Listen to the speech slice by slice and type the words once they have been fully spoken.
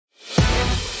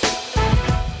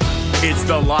It's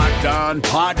the Locked On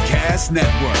Podcast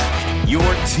Network, your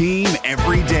team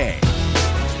every day.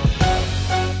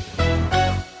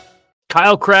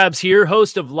 Kyle Krabs here,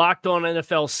 host of Locked On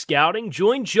NFL Scouting.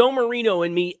 Join Joe Marino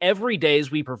and me every day as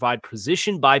we provide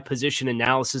position-by-position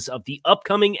analysis of the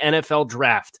upcoming NFL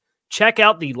Draft. Check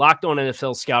out the Locked On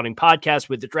NFL Scouting podcast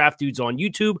with the Draft Dudes on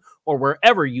YouTube or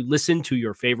wherever you listen to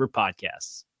your favorite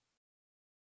podcasts.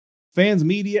 Fans,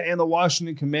 media, and the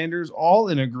Washington Commanders all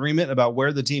in agreement about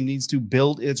where the team needs to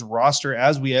build its roster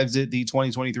as we exit the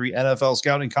 2023 NFL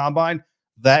Scouting Combine.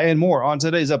 That and more on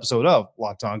today's episode of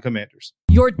Locked On Commanders.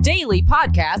 Your daily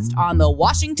podcast on the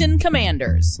Washington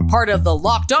Commanders. Part of the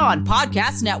Locked On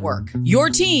Podcast Network. Your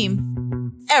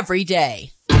team every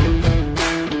day.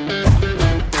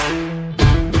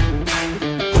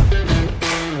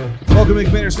 Welcome in,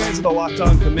 Commanders fans, to the Locked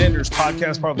On Commanders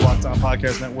podcast, part of the Locked On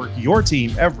Podcast Network, your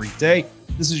team every day.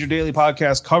 This is your daily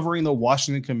podcast covering the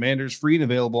Washington Commanders, free and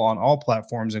available on all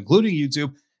platforms, including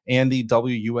YouTube and the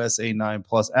WUSA 9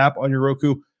 Plus app on your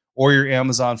Roku or your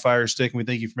Amazon Fire Stick. And we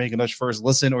thank you for making us your first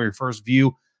listen or your first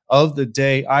view of the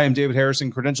day. I am David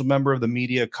Harrison, credentialed member of the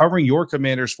media covering your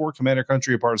Commanders for Commander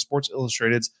Country, a part of Sports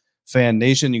Illustrated's Fan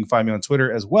Nation. You can find me on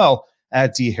Twitter as well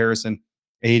at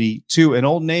dharrison82. An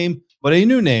old name, but a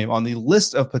new name on the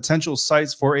list of potential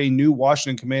sites for a new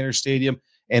Washington Commanders stadium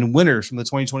and winners from the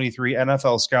 2023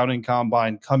 NFL Scouting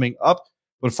Combine coming up.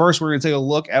 But first, we're going to take a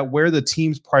look at where the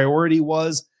team's priority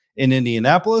was in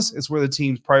Indianapolis. It's where the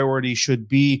team's priority should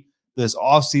be this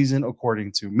offseason,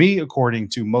 according to me, according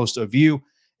to most of you.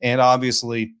 And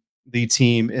obviously, the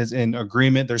team is in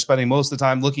agreement. They're spending most of the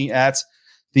time looking at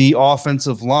the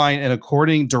offensive line, and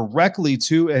according directly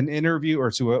to an interview, or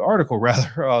to an article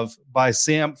rather, by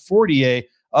Sam Fortier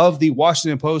of the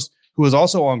Washington Post, who was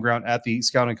also on ground at the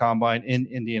Scouting Combine in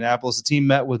Indianapolis, the team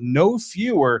met with no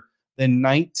fewer than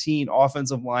 19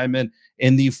 offensive linemen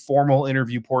in the formal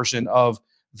interview portion of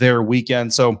their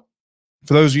weekend. So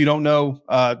for those of you who don't know,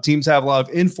 teams have a lot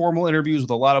of informal interviews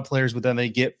with a lot of players, but then they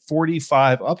get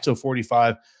up to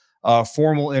 45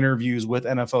 formal interviews with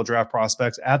NFL draft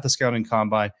prospects at the Scouting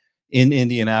Combine in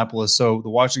Indianapolis. So the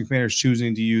Washington Commanders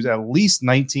choosing to use at least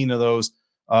 19 of those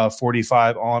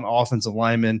 45 on offensive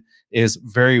linemen is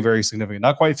very, very significant.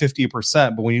 Not quite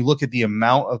 50%, but when you look at the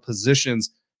amount of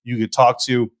positions you could talk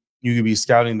to, you could be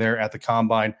scouting there at the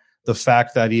Combine. The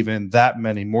fact that even that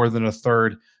many, more than a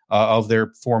third of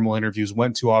their formal interviews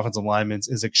went to offensive linemen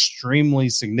is extremely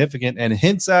significant, and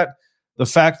hints at the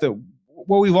fact that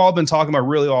what we've all been talking about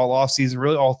really all offseason,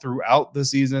 really all throughout the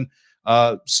season,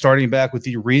 starting back with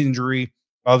the re-injury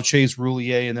of Chase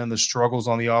Roulier and then the struggles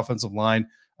on the offensive line,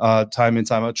 time in,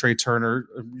 time out. Trey Turner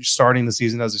starting the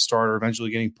season as a starter,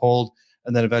 eventually getting pulled,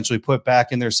 and then eventually put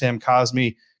back in there. Sam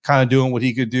Cosmi kind of doing what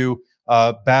he could do,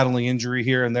 battling injury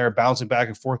here and there, bouncing back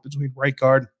and forth between right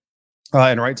guard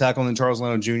and right tackle, and then Charles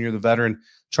Leno Jr., the veteran,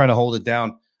 trying to hold it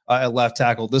down at left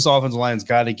tackle. This offensive line's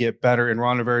got to get better, and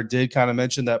Ron Rivera did kind of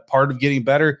mention that part of getting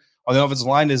better on the offensive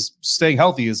line is staying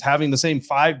healthy, is having the same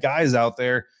five guys out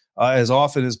there as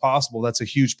often as possible. That's a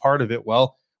huge part of it.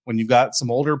 Well, when you've got some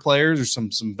older players or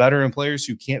some veteran players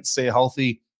who can't stay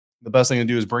healthy, the best thing to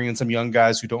do is bring in some young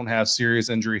guys who don't have serious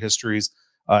injury histories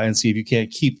and see if you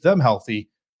can't keep them healthy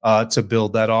to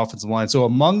build that offensive line. So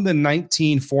among the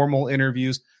 19 formal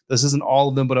interviews, this isn't all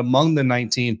of them, but among the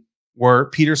 19 were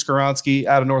Peter Skoronski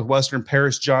out of Northwestern,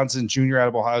 Paris Johnson Jr. out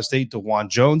of Ohio State, DeJuan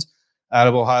Jones out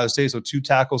of Ohio State. So two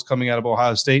tackles coming out of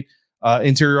Ohio State.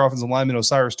 Interior offensive lineman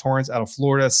Osiris Torrance out of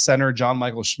Florida. Center John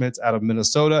Michael Schmitz out of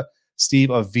Minnesota.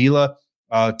 Steve Avila,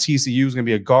 TCU is going to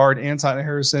be a guard. Anton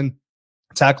Harrison,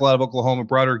 tackle out of Oklahoma.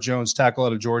 Broderick Jones, tackle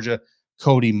out of Georgia.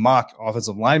 Cody Mock,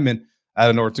 offensive lineman out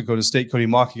of North Dakota State. Cody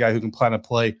Mock, a guy who can kind of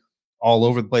play all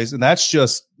over the place. And that's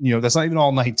just, that's not even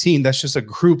all 19. That's just a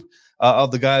group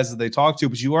of the guys that they talk to.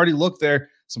 But you already look there,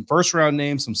 some first-round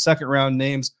names, some second-round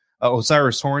names.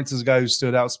 Osiris Torrance is a guy who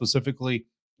stood out specifically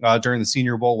during the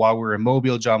Senior Bowl while we were in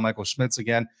Mobile. John Michael Schmitz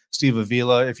again. Steve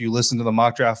Avila, if you listened to the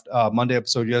mock draft Monday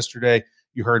episode yesterday,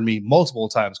 you heard me multiple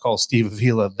times call Steve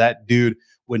Avila. That dude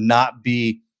would not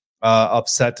be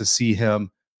upset to see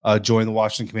him join the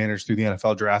Washington Commanders through the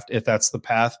NFL draft if that's the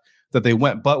path that they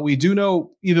went. But we do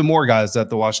know even more guys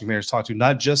that the Washington Commanders talked to,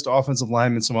 not just offensive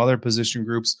linemen, some other position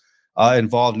groups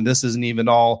involved. And this isn't even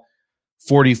all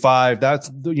 45. That's,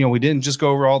 we didn't just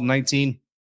go over all 19.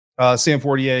 Sam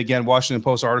Fortier, again, Washington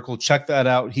Post article. Check that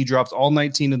out. He drops all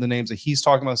 19 of the names that he's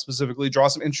talking about specifically. Draw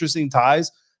some interesting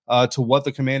ties to what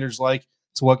the Commanders like,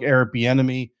 to what Eric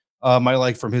Bieniemy might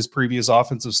like from his previous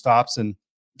offensive stops, and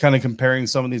kind of comparing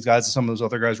some of these guys to some of those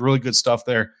other guys. Really good stuff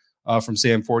there from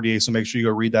Sam Fortier. So make sure you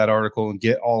go read that article and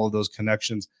get all of those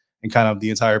connections and kind of the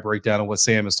entire breakdown of what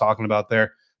Sam is talking about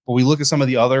there. But we look at some of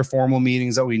the other formal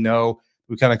meetings that we know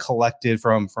we kind of collected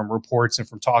from reports and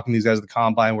from talking to these guys at the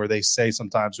combine, where they say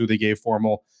sometimes who they gave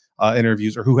formal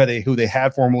interviews, or who they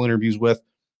had formal interviews with,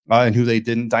 and who they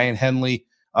didn't. Diane Henley,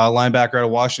 linebacker out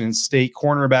of Washington State,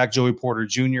 cornerback Joey Porter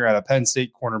Jr. out of Penn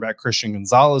State, cornerback Christian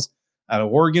Gonzalez out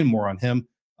of Oregon. More on him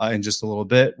in just a little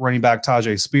bit. Running back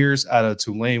Tajay Spears out of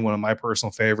Tulane, one of my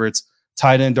personal favorites.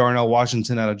 Tight end Darnell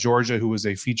Washington out of Georgia, who was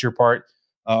a feature part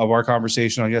of our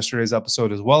conversation on yesterday's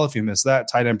episode as well, if you missed that.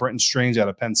 Tight end Brenton Strange out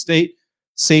of Penn State.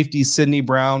 Safety Sidney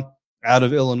Brown out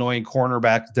of Illinois, and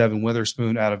cornerback Devin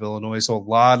Witherspoon out of Illinois. So a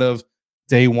lot of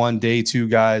day one, day two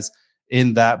guys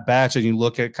in that batch. And you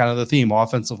look at kind of the theme: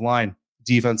 offensive line,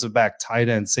 defensive back, tight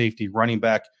end, safety, running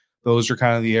back. Those are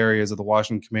kind of the areas that the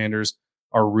Washington Commanders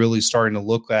are really starting to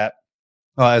look at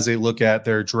as they look at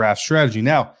their draft strategy.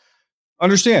 Now,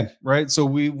 understand, right? So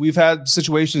we've had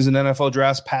situations in NFL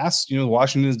drafts past,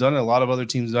 Washington's done it, a lot of other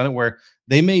teams have done it, where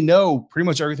they may know pretty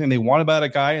much everything they want about a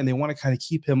guy, and they want to kind of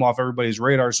keep him off everybody's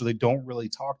radar, so they don't really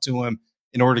talk to him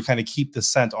in order to kind of keep the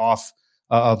scent off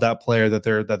of that player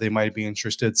that they might be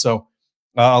interested. So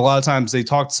a lot of times they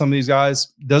talk to some of these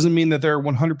guys. Doesn't mean that they're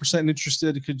 100%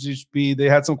 interested. It could just be they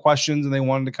had some questions and they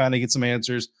wanted to kind of get some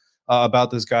answers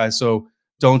about this guy. So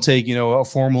don't take, a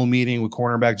formal meeting with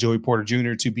cornerback Joey Porter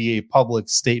Jr. to be a public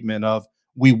statement of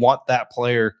we want that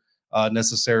player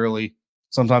necessarily.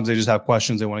 Sometimes they just have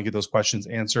questions. They want to get those questions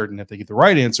answered. And if they get the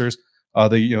right answers,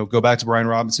 they go back to Brian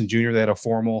Robinson Jr. They had a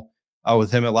formal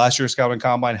with him at last year's scouting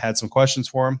combine, had some questions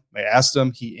for him. They asked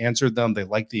him. He answered them. They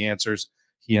liked the answers.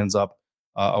 He ends up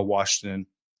a Washington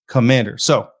Commander.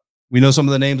 So we know some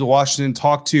of the names of Washington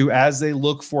talk to as they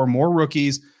look for more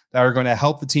rookies that are going to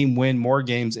help the team win more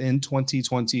games in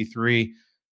 2023.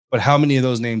 But how many of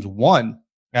those names won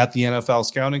at the NFL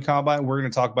Scouting Combine? We're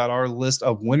going to talk about our list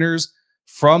of winners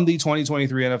from the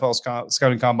 2023 NFL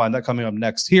Scouting Combine. That coming up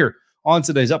next here on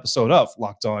today's episode of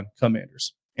Locked On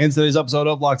Commanders. And today's episode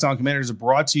of Locked On Commanders is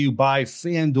brought to you by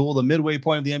FanDuel. The midway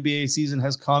point of the NBA season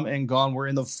has come and gone. We're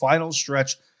in the final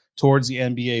stretch towards the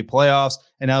NBA playoffs,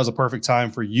 and now is a perfect time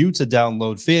for you to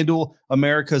download FanDuel,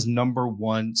 America's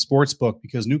 #1 sportsbook,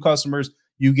 because new customers,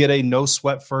 you get a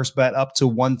no-sweat first bet up to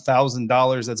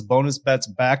 $1,000. That's bonus bets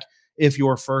back if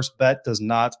your first bet does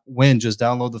not win. Just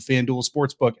download the FanDuel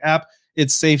Sportsbook app.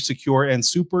 It's safe, secure, and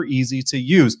super easy to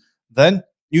use. Then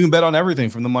you can bet on everything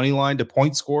from the money line to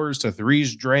point scores to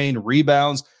threes drained,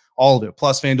 rebounds, all of it.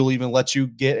 Plus, FanDuel even lets you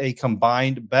build a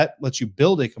combined bet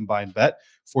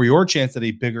for your chance at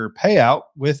a bigger payout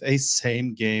with a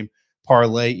same-game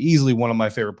parlay. Easily one of my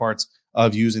favorite parts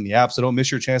of using the app. So don't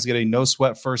miss your chance to get a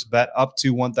no-sweat first bet up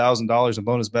to $1,000 in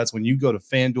bonus bets when you go to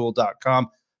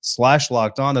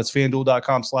FanDuel.com/lockedon. That's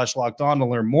FanDuel.com/lockedon to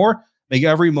learn more. Make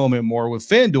every moment more with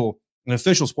FanDuel, an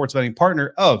official sports betting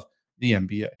partner of the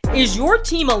NBA. Is your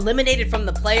team eliminated from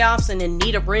the playoffs and in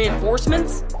need of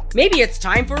reinforcements? Maybe it's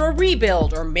time for a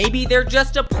rebuild, or maybe they're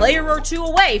just a player or two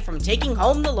away from taking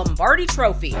home the Lombardi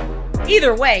Trophy.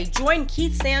 Either way, join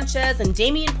Keith Sanchez and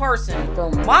Damian Parson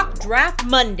for Mock Draft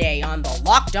Monday on the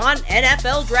Locked On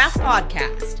NFL Draft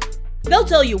Podcast. They'll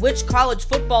tell you which college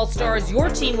football stars your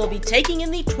team will be taking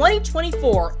in the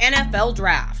 2024 NFL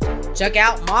Draft. Check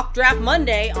out Mock Draft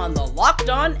Monday on the Locked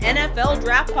On NFL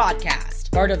Draft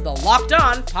Podcast, part of the Locked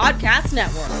On Podcast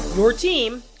Network, your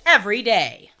team every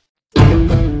day.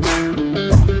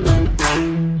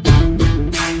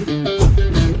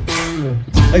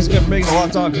 Thanks again for making the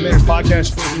Locked On Commanders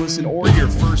podcast first listen or your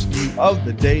first view of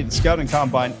the day. The Scouting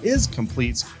Combine is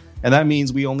complete, and that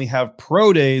means we only have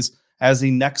pro days as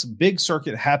the next big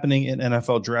circuit happening in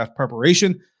NFL draft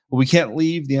preparation. But we can't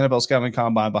leave the NFL Scouting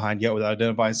Combine behind yet without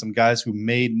identifying some guys who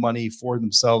made money for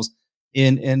themselves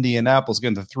in Indianapolis.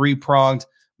 Again, the three-pronged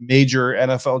major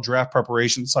NFL draft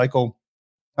preparation cycle.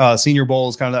 Senior Bowl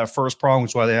is kind of that first prong,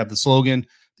 which is why they have the slogan,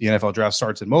 the NFL draft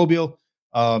starts in Mobile.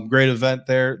 Great event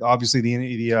there. Obviously,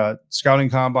 the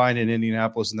Scouting Combine in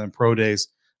Indianapolis, and then pro days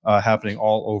happening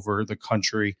all over the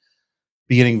country,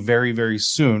 beginning very, very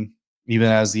soon, even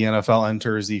as the NFL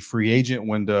enters the free agent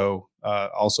window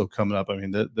also coming up. I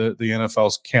mean, the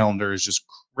NFL's calendar is just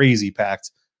crazy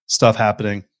packed, stuff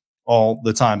happening all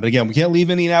the time. But again, we can't leave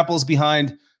Indianapolis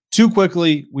behind too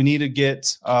quickly. We need to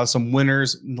get some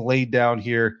winners laid down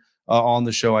here on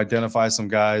the show, identify some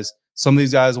guys. Some of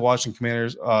these guys, Washington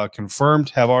Commanders confirmed,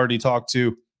 have already talked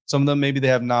to. Some of them, maybe they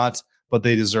have not, but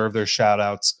they deserve their shout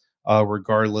outs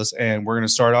regardless. And we're going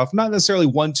to start off, not necessarily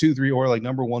 1, 2, 3, or like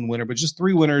number one winner, but just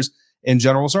three winners in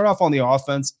general. We'll start off on the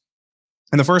offense.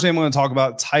 And the first name I'm going to talk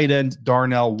about, tight end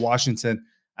Darnell Washington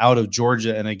out of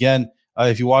Georgia. And again,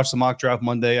 if you watch the Mock Draft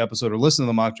Monday episode or listen to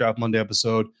the Mock Draft Monday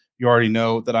episode, you already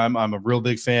know that I'm a real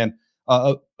big fan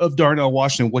of Darnell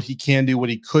Washington, what he can do, what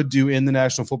he could do in the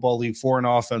National Football League for an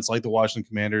offense like the Washington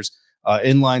Commanders,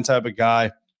 inline type of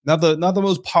guy. Not the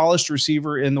most polished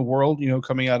receiver in the world,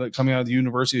 coming out of the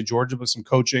University of Georgia, but some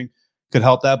coaching could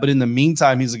help that. But in the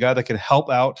meantime, he's a guy that could help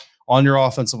out on your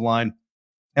offensive line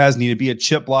as needed, be a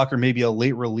chip blocker, maybe a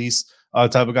late release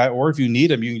type of guy. Or if you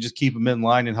need him, you can just keep him in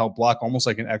line and help block almost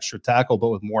like an extra tackle, but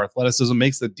with more athleticism.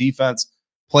 Makes the defense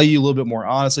play you a little bit more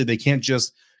honestly. They can't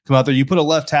just come out there. You put a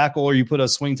left tackle or you put a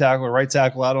swing tackle or right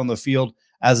tackle out on the field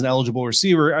as an eligible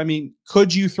receiver. I mean,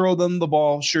 could you throw them the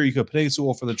ball? Sure, you could. Penei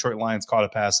Sewell for the Detroit Lions caught a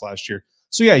pass last year.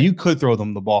 So, yeah, you could throw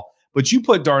them the ball. But you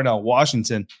put Darnell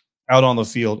Washington out on the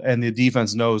field, and the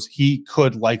defense knows he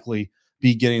could likely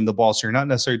be getting the ball. So you're not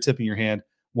necessarily tipping your hand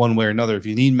one way or another. If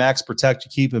you need max protect,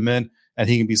 you keep him in, and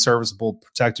he can be serviceable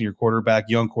protecting your quarterback,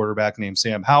 young quarterback named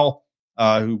Sam Howell,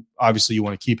 who obviously you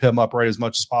want to keep him upright as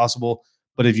much as possible.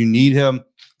 But if you need him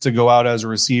to go out as a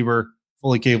receiver,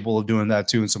 fully capable of doing that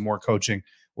too, and some more coaching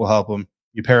will help him.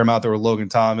 You pair him out there with Logan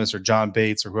Thomas or John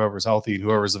Bates or whoever's healthy and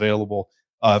whoever's available.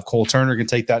 If Cole Turner can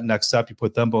take that next step, you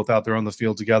put them both out there on the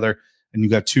field together, and you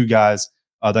got two guys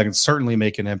that can certainly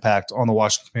make an impact on the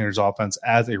Washington Commanders offense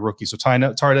as a rookie. So tight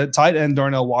end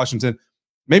Darnell Washington,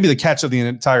 maybe the catch of the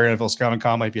entire NFL scouting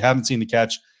combine. If you haven't seen the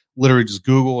catch, literally just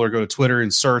Google or go to Twitter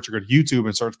and search, or go to YouTube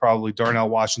and search probably Darnell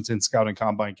Washington scouting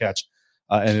combine catch.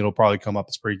 And it'll probably come up.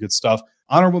 It's pretty good stuff.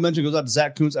 Honorable mention goes out to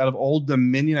Zach Kuntz out of Old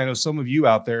Dominion. I know some of you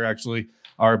out there actually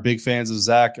are big fans of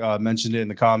Zach. Mentioned it in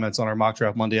the comments on our Mock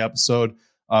Draft Monday episode.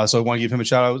 So I want to give him a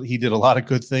shout out. He did a lot of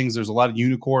good things. There's a lot of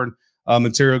unicorn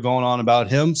material going on about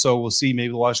him. So we'll see.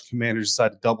 Maybe the Washington Commanders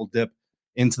decide to double dip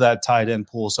into that tight end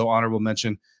pool. So honorable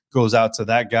mention goes out to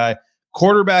that guy.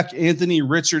 Quarterback Anthony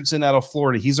Richardson out of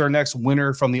Florida. He's our next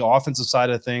winner from the offensive side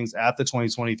of things at the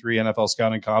 2023 NFL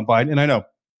Scouting Combine. And I know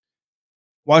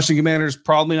Washington Commanders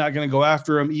probably not going to go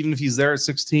after him, even if he's there at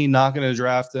 16, not going to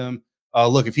draft him.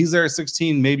 Look, if he's there at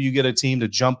 16, maybe you get a team to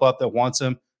jump up that wants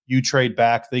him. You trade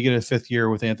back. They get a fifth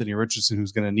year with Anthony Richardson,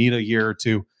 who's going to need a year or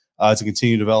two to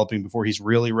continue developing before he's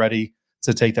really ready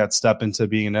to take that step into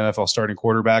being an NFL starting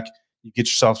quarterback. You get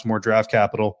yourself some more draft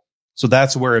capital. So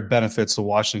that's where it benefits the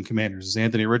Washington Commanders. Is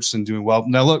Anthony Richardson doing well?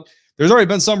 Now, look, there's already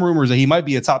been some rumors that he might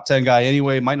be a top 10 guy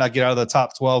anyway, might not get out of the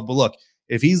top 12. But look,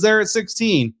 if he's there at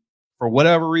 16, for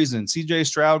whatever reason, C.J.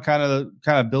 Stroud kind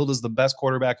of billed as the best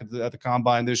quarterback at the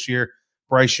combine this year.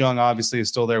 Bryce Young obviously is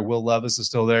still there. Will Levis is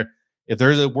still there. If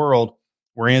there's a world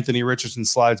where Anthony Richardson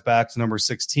slides back to number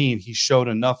 16, he showed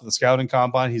enough of the scouting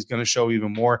combine. He's going to show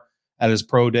even more at his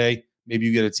pro day. Maybe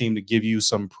you get a team to give you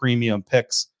some premium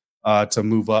picks to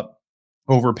move up,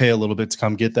 overpay a little bit to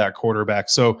come get that quarterback.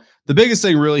 So the biggest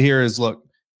thing really here is, look,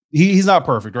 he's not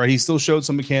perfect, right? He still showed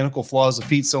some mechanical flaws. The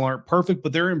feet still aren't perfect,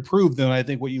 but they're improved than I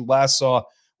think what you last saw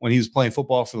when he was playing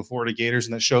football for the Florida Gators.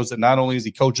 And that shows that not only is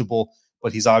he coachable,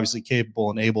 but he's obviously capable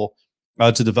and able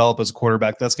to develop as a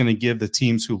quarterback. That's going to give the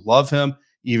teams who love him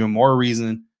even more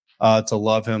reason to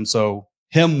love him. So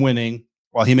him winning,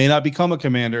 while he may not become a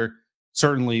Commander,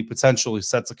 certainly potentially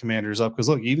sets the Commanders up. Because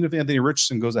look, even if Anthony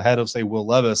Richardson goes ahead of, say, Will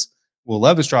Levis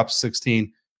drops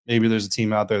 16, maybe there's a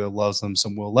team out there that loves them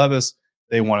some Will Levis.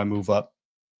 They want to move up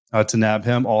to nab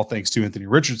him, all thanks to Anthony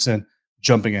Richardson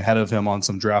jumping ahead of him on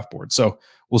some draft boards. So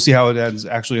we'll see how it ends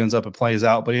up and plays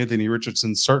out. But Anthony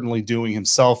Richardson certainly doing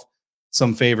himself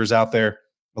some favors out there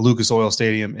at Lucas Oil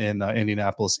Stadium in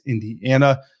Indianapolis,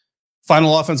 Indiana.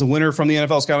 Final offensive winner from the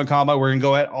NFL Scouting Combine, we're going to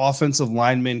go at offensive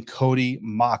lineman Cody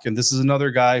Mock. And this is another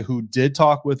guy who did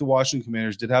talk with the Washington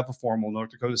Commanders, did have a formal North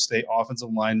Dakota State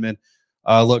offensive lineman.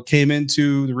 Came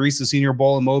into the Reese Senior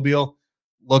Bowl in Mobile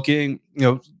looking,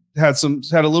 had a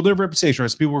little bit of reputation.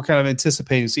 Right? So people were kind of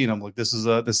anticipating seeing him. Like, this is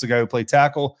a guy who played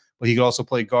tackle, but he could also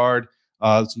play guard.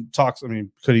 Some talks. I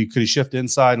mean, could he shift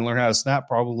inside and learn how to snap?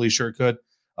 Probably, sure could.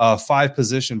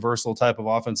 5-position versatile type of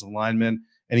offensive lineman,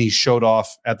 and he showed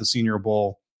off at the Senior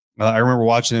Bowl. I remember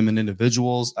watching him in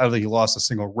individuals. I don't think he lost a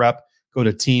single rep. Go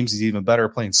to teams, he's even better,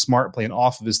 playing smart, playing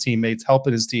off of his teammates,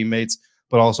 helping his teammates,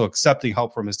 but also accepting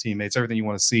help from his teammates. Everything you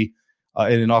want to see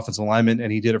in an offensive lineman,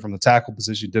 and he did it from the tackle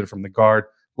position, did it from the guard,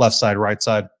 left side, right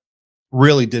side.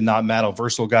 Really did not matter.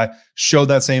 Versatile guy, showed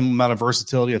that same amount of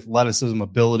versatility, athleticism,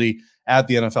 ability at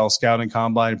the NFL Scouting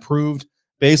Combine. Proved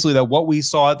basically that what we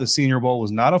saw at the Senior Bowl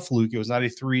was not a fluke. It was not a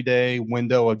 3-day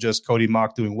window of just Cody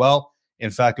Mock doing well.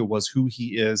 In fact, it was who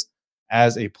he is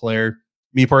as a player.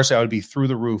 Me personally, I would be through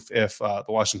the roof if the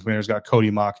Washington Commanders got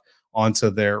Cody Mock onto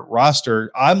their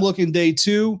roster. I'm looking day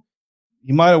 2.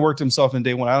 He might have worked himself in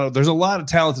day 1. I don't know. There's a lot of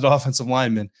talented offensive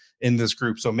linemen in this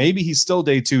group. So maybe he's still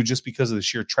day 2 just because of the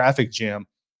sheer traffic jam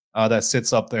that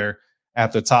sits up there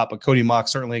at the top. But Cody Mock,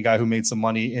 certainly a guy who made some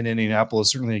money in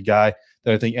Indianapolis, certainly a guy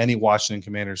that I think any Washington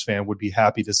Commanders fan would be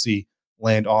happy to see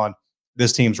land on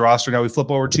this team's roster. Now we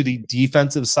flip over to the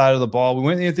defensive side of the ball. We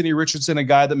went Anthony Richardson, a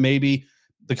guy that maybe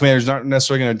the Commanders aren't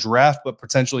necessarily going to draft, but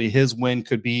potentially his win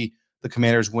could be the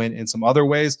Commanders' win in some other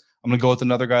ways. I'm going to go with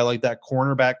another guy like that,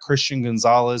 cornerback Christian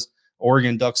Gonzalez,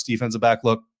 Oregon Ducks defensive back.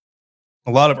 Look,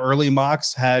 a lot of early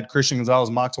mocks had Christian Gonzalez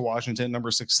mocked to Washington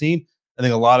number 16. I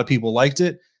think a lot of people liked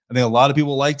it. I think a lot of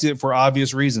people liked it for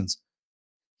obvious reasons.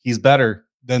 He's better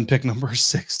than pick number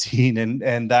 16.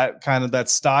 And that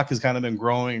stock has kind of been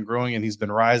growing and growing, and he's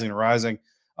been rising,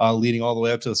 leading all the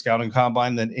way up to the scouting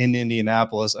combine. Then in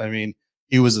Indianapolis, I mean,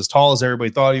 he was as tall as everybody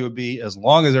thought he would be, as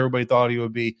long as everybody thought he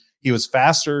would be. He was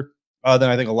faster than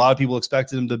I think a lot of people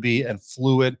expected him to be, and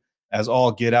fluid as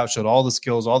all get out, showed all the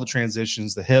skills, all the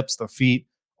transitions, the hips, the feet,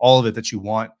 all of it that you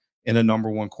want in a number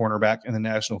one cornerback in the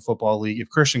National Football League. If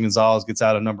Christian Gonzalez gets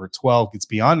out of number 12, gets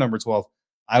beyond number 12,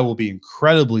 I will be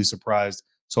incredibly surprised.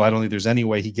 So I don't think there's any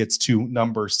way he gets to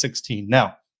number 16.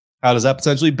 Now, how does that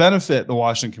potentially benefit the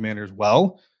Washington Commanders?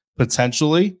 Well,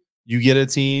 potentially you get a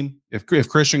team, if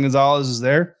Christian Gonzalez is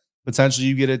there, potentially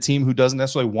you get a team who doesn't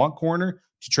necessarily want corner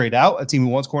to trade out. A team who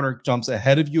wants corner jumps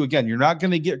ahead of you. Again, you're not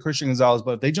going to get Christian Gonzalez,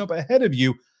 but if they jump ahead of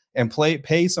you and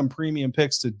pay some premium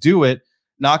picks to do it,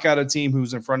 knock out a team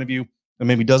who's in front of you and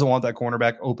maybe doesn't want that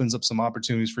cornerback, opens up some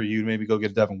opportunities for you to maybe go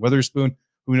get Devin Witherspoon,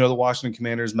 who we know the Washington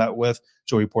Commanders met with,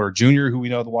 Joey Porter Jr., who we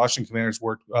know the Washington Commanders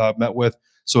met with.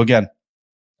 So again,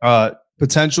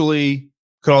 potentially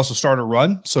could also start a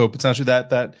run. So potentially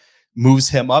that moves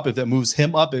him up. If that moves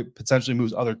him up, it potentially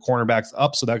moves other cornerbacks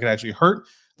up. So that could actually hurt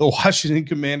the Washington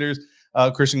Commanders.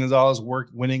 Christian Gonzalez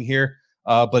winning here.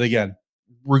 But again,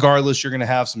 regardless, you're going to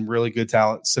have some really good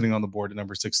talent sitting on the board at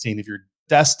number 16. If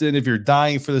you're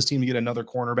dying for this team to get another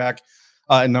cornerback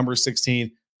at number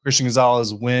 16, Christian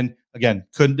Gonzalez win. Again,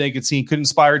 couldn't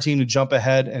inspire a team to jump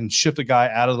ahead and shift a guy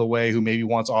out of the way who maybe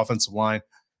wants offensive line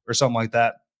or something like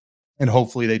that. And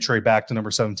hopefully they trade back to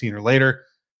number 17 or later.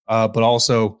 But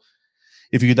also,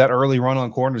 if you get that early run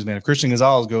on corners, man, if Christian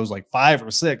Gonzalez goes like 5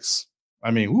 or 6,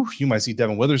 I mean, you might see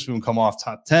Devin Witherspoon come off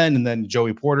top 10, and then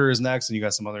Joey Porter is next, and you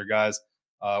got some other guys.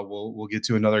 We'll get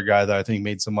to another guy that I think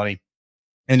made some money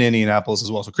in Indianapolis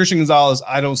as well. So Christian Gonzalez,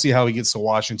 I don't see how he gets to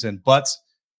Washington, but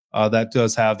that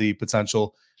does have the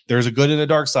potential. There's a good and a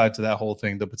dark side to that whole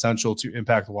thing. The potential to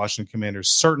impact the Washington Commanders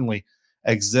certainly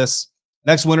exists.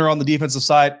 Next winner on the defensive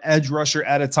side, edge rusher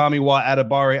Adetomiwa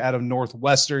Adebawore out of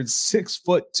Northwestern,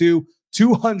 6'2",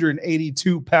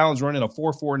 282 pounds, running a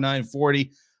 4.49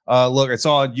 40. Look, I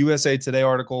saw a USA Today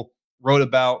article wrote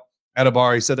about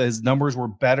Adebawore. He said that his numbers were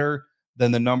better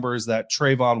than the numbers that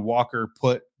Trayvon Walker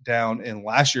put down in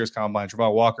last year's combine.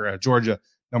 Trayvon Walker out of Georgia,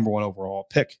 number 1 overall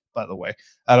pick, by the way.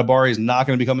 Adebawore is not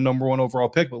going to become a number 1 overall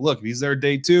pick, but look, if he's there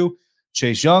day 2,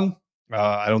 Chase Young,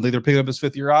 I don't think they're picking up his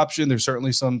 5th-year option. There's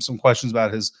certainly some questions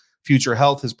about his future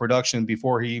health, his production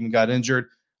before he even got injured.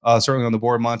 Certainly on the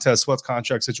board, Montez Sweat's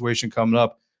contract situation coming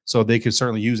up, so they could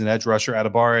certainly use an edge rusher.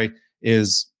 Adebawore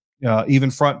is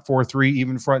even front 4-3,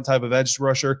 even front type of edge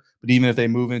rusher, but even if they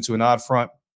move into an odd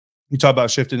front, you talk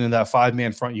about shifting in that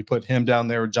 5-man front, you put him down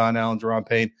there with John Allen, Deron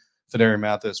Payne, Fedarian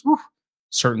Mathis,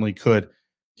 certainly could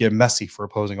get messy for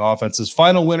opposing offenses.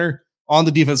 Final winner on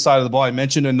the defense side of the ball, I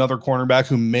mentioned another cornerback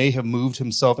who may have moved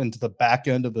himself into the back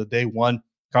end of the day one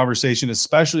conversation,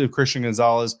 especially if Christian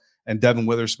Gonzalez and Devin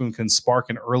Witherspoon can spark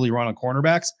an early run on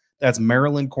cornerbacks. That's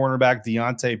Maryland cornerback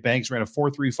Deonte Banks, ran a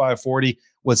 4.35 40,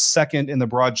 was second in the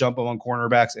broad jump among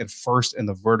cornerbacks and first in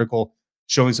the vertical,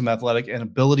 showing some athletic and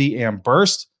ability and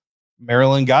burst.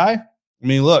 Maryland guy. I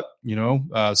mean, look,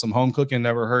 some home cooking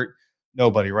never hurt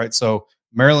nobody, right? So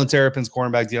Maryland Terrapins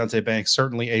cornerback Deonte Banks,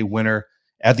 certainly a winner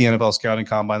at the NFL Scouting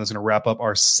Combine. That's going to wrap up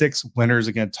our 6 winners.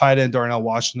 Again, tight end Darnell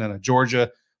Washington of Georgia,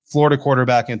 Florida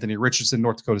quarterback Anthony Richardson,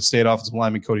 North Dakota State offensive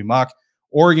lineman Cody Mock,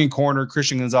 Oregon corner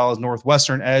Christian Gonzalez,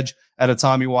 Northwestern edge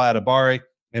Adetomiwa Adebawore,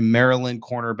 and Maryland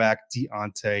cornerback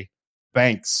Deonte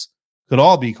Banks. Could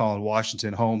all be calling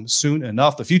Washington home soon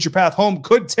enough. The future path home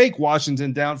could take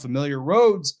Washington down familiar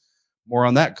roads. More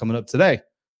on that coming up today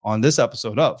on this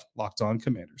episode of Locked On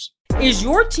Commanders. Is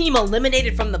your team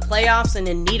eliminated from the playoffs and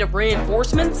in need of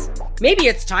reinforcements? Maybe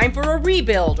it's time for a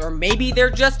rebuild, or maybe they're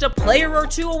just a player or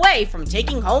two away from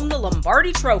taking home the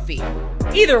Lombardi Trophy.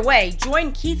 Either way,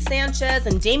 join Keith Sanchez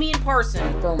and Damian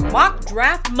Parson for Mock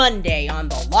Draft Monday on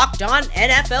the Locked On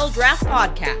NFL Draft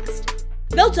Podcast.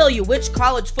 They'll tell you which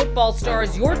college football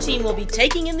stars your team will be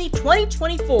taking in the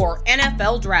 2024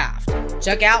 NFL Draft.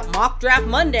 Check out Mock Draft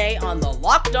Monday on the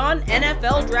Locked On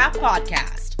NFL Draft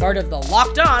Podcast, part of the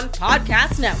Locked On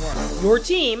Podcast Network, your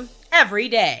team every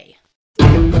day.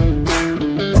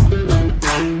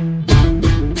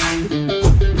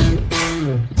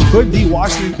 Could the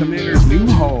Washington Commanders' new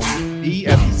home be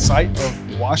at the site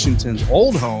of Washington's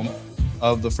old home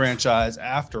of the franchise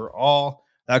after all?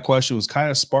 That question was kind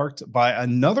of sparked by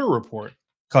another report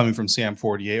coming from Sam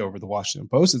Fortier over the Washington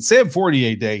Post. It's Sam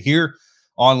Fortier Day here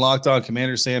on Locked On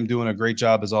Commanders. Sam doing a great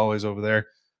job as always over there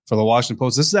for the Washington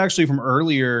Post. This is actually from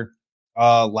earlier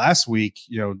last week.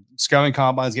 Scouting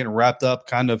combine is getting wrapped up.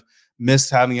 Kind of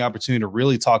missed having the opportunity to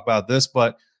really talk about this,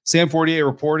 but Sam Fortier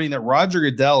reporting that Roger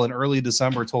Goodell in early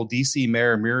December told D.C.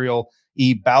 Mayor Muriel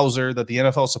E. Bowser that the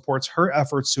NFL supports her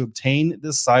efforts to obtain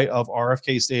the site of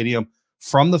RFK Stadium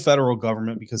from the federal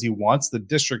government because he wants the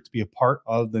district to be a part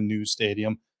of the new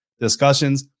stadium.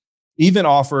 Discussions even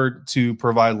offered to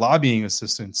provide lobbying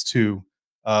assistance to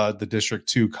the district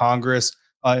to Congress.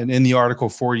 And in the article,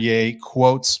 Fortier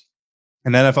quotes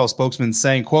an NFL spokesman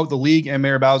saying, quote, "The league and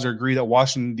Mayor Bowser agree that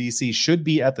Washington, D.C. should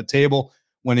be at the table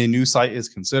when a new site is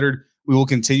considered. We will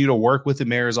continue to work with the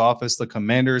mayor's office, the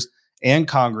commanders, and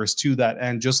Congress to that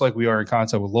end, just like we are in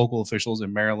contact with local officials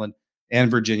in Maryland and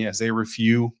Virginia as they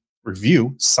review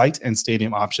site and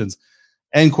stadium options,"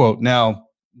 end quote. Now,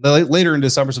 later in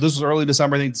December, so this was early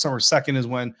December, I think December 2nd is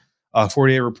when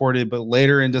Fortier reported, but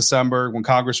later in December, when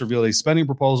Congress revealed a spending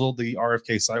proposal, the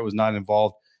RFK site was not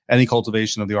involved. Any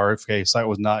cultivation of the RFK site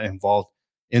was not involved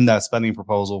in that spending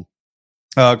proposal.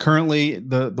 Currently,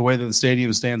 the way that the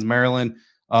stadium stands, Maryland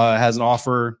has an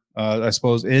offer, I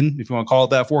suppose, if you want to call it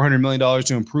that, $400 million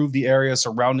to improve the area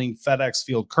surrounding FedEx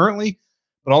Field currently,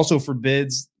 but also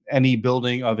forbids any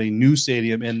building of a new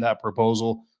stadium in that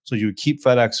proposal. So you would keep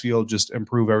FedEx Field, just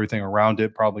improve everything around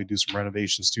it, probably do some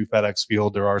renovations to FedEx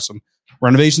Field. There are some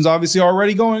renovations obviously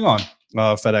already going on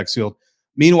FedEx Field.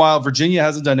 Meanwhile, Virginia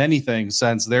hasn't done anything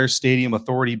since their stadium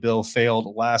authority bill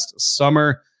failed last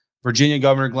summer. Virginia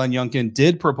Governor Glenn Youngkin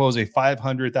did propose a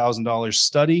 $500,000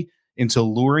 study into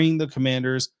luring the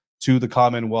Commanders to the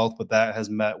Commonwealth, but that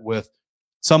has met with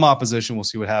some opposition. We'll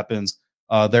see what happens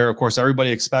there. Of course,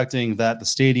 everybody expecting that the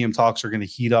stadium talks are going to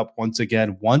heat up once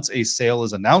again once a sale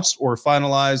is announced or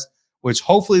finalized, which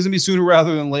hopefully is going to be sooner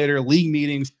rather than later. League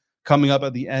meetings coming up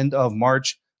at the end of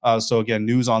March. So again,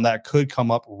 news on that could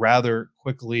come up rather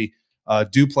quickly.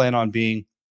 Do plan on being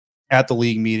at the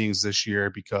league meetings this year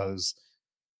because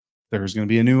there's going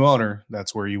to be a new owner.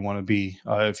 That's where you want to be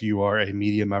if you are a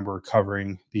media member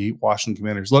covering the Washington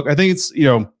Commanders. Look, I think it's,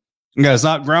 it's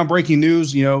not groundbreaking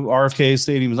news. RFK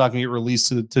Stadium is not going to get released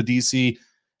to DC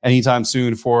anytime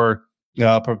soon for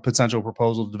potential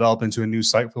proposal to develop into a new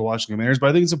site for the Washington Commanders. But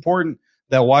I think it's important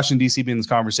that Washington, DC be in this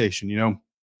conversation.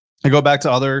 I go back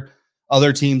to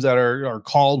other teams that are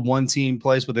called one team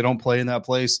place, but they don't play in that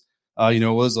place. It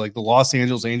was like the Los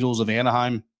Angeles Angels of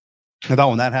Anaheim. I thought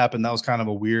when that happened, that was kind of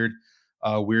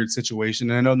a weird situation.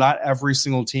 And I know not every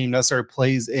single team necessarily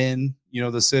plays in,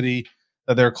 the city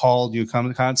that they're called.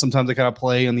 Sometimes they kind of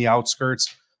play in the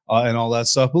outskirts and all that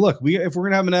stuff. But look, if we're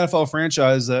going to have an NFL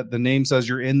franchise that the name says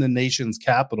you're in the nation's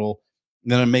capital,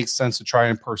 then it makes sense to try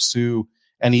and pursue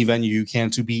any venue you can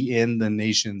to be in the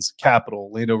nation's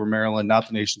capital. Landover, Maryland, not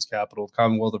the nation's capital.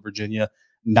 Commonwealth of Virginia,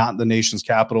 not the nation's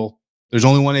capital. There's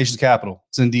only one nation's capital.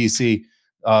 It's in D.C.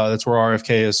 That's where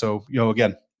RFK is. So,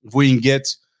 again, if we can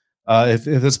get, if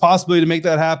there's a possibility to make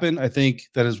that happen, I think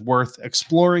that is worth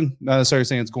exploring. Not necessarily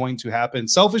saying it's going to happen.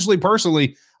 Selfishly,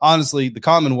 personally, honestly, the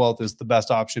Commonwealth is the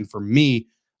best option for me,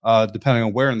 depending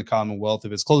on where in the Commonwealth.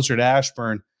 If it's closer to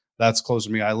Ashburn, that's closer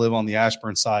to me. I live on the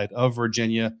Ashburn side of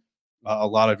Virginia. A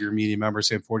lot of your media members,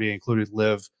 Sam Fortier included,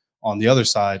 live on the other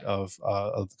side of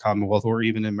the Commonwealth, or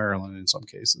even in Maryland in some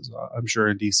cases. I'm sure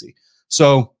in D.C.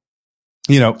 So,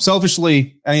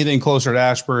 selfishly, anything closer to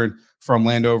Ashburn from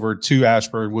Landover to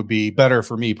Ashburn would be better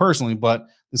for me personally, but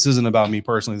this isn't about me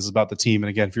personally. This is about the team. And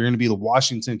again, if you're going to be the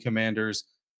Washington Commanders,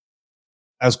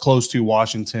 as close to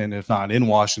Washington, if not in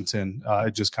Washington,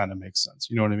 it just kind of makes sense.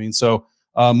 You know what I mean? So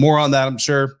more on that, I'm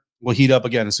sure, will heat up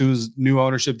again as soon as new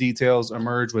ownership details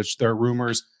emerge, which there are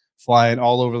rumors flying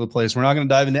all over the place. We're not going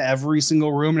to dive into every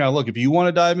single rumor. Now, look, if you want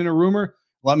to dive into a rumor,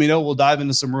 let me know. We'll dive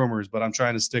into some rumors, but I'm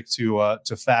trying to stick to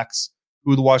facts,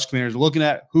 who the Washington Commanders are looking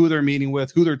at, who they're meeting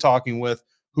with, who they're talking with,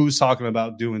 who's talking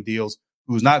about doing deals,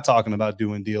 who's not talking about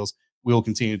doing deals. We'll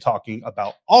continue talking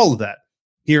about all of that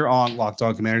here on Locked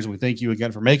On Commanders. And we thank you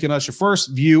again for making us your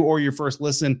first view or your first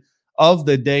listen of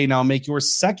the day. Now make your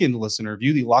second listener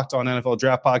view the Locked On NFL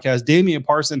Draft Podcast. Damian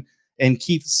Parson and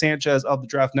Keith Sanchez of the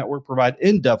Draft Network provide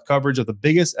in-depth coverage of the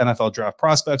biggest NFL draft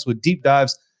prospects with deep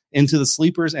dives into the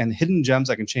sleepers and hidden gems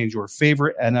that can change your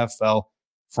favorite NFL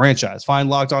franchise. Find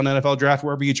Locked On NFL Draft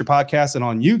wherever you get your podcasts and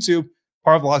on YouTube,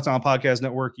 part of the Locked On Podcast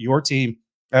Network, your team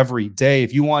every day.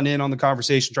 If you want in on the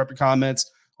conversation, drop your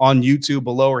comments on YouTube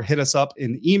below or hit us up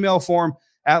in email form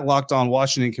at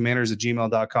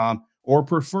LockedOnWashingtonCommanders@gmail.com, or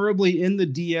preferably in the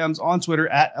DMs on Twitter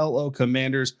at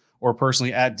LOCommanders, or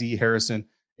personally at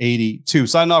DHarrison82.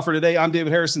 Signing off for today, I'm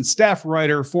David Harrison, staff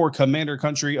writer for Commander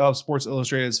Country of Sports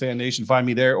Illustrated's Fan Nation. Find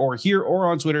me there or here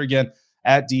or on Twitter again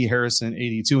at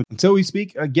DHarrison82. Until we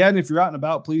speak again, if you're out and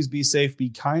about, please be safe, be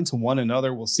kind to one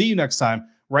another. We'll see you next time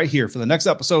right here for the next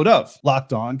episode of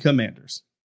Locked On Commanders.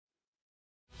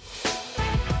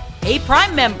 Hey,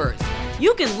 Prime members,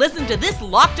 you can listen to this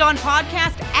Locked On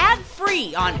podcast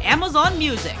ad-free on Amazon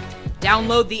Music.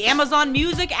 Download the Amazon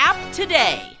Music app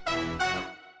today.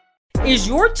 Is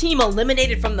your team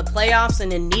eliminated from the playoffs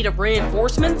and in need of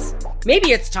reinforcements?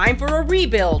 Maybe it's time for a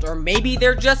rebuild, or maybe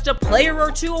they're just a player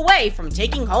or two away from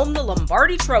taking home the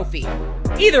Lombardi Trophy.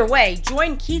 Either way,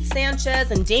 join Keith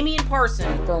Sanchez and Damian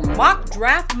Parson for Mock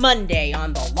Draft Monday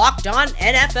on the Locked On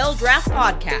NFL Draft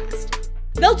Podcast.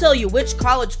 They'll tell you which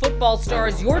college football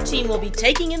stars your team will be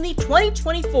taking in the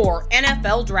 2024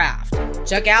 NFL Draft.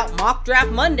 Check out Mock Draft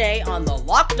Monday on the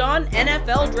Locked On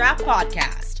NFL Draft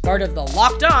Podcast, part of the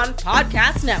Locked On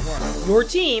Podcast Network. Your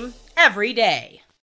team every day.